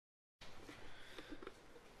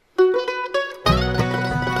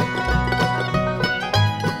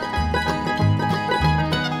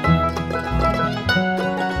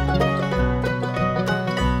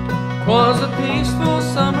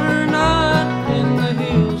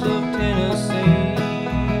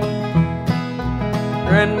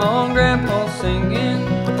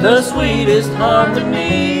the sweetest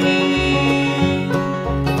harmony.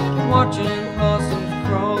 Watching possums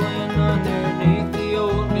crawling underneath the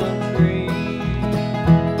old gum tree.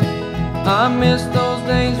 I miss those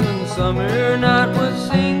days when the summer night would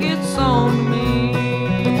sing its song to me.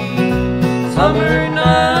 Summer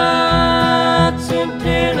nights in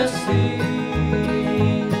Tennessee,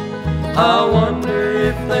 I wonder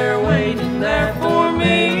if they're waiting there for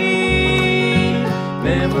me.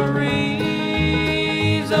 Memories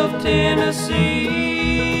of Tennessee,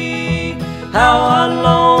 how I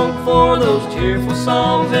long for those cheerful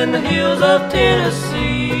songs in the hills of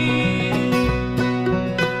Tennessee.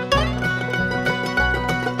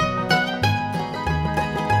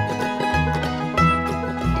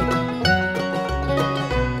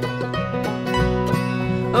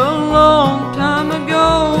 A long time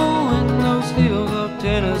ago in those hills of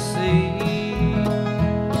Tennessee,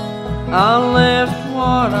 I left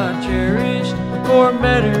what I cherished for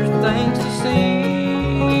better things to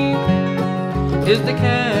see. Is the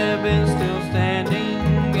cabin still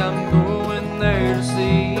standing? I'm going there to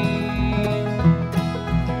see.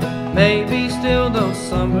 Maybe still those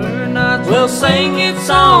summer nights will sing its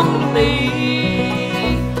song to me.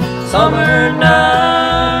 Summer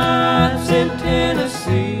nights in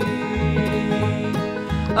Tennessee,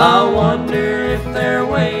 I wonder if they're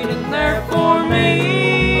waiting there for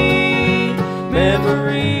me.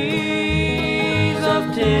 Memories of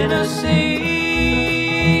Tennessee,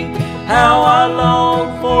 how I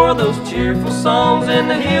long for those cheerful songs in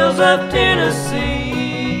the hills of Tennessee.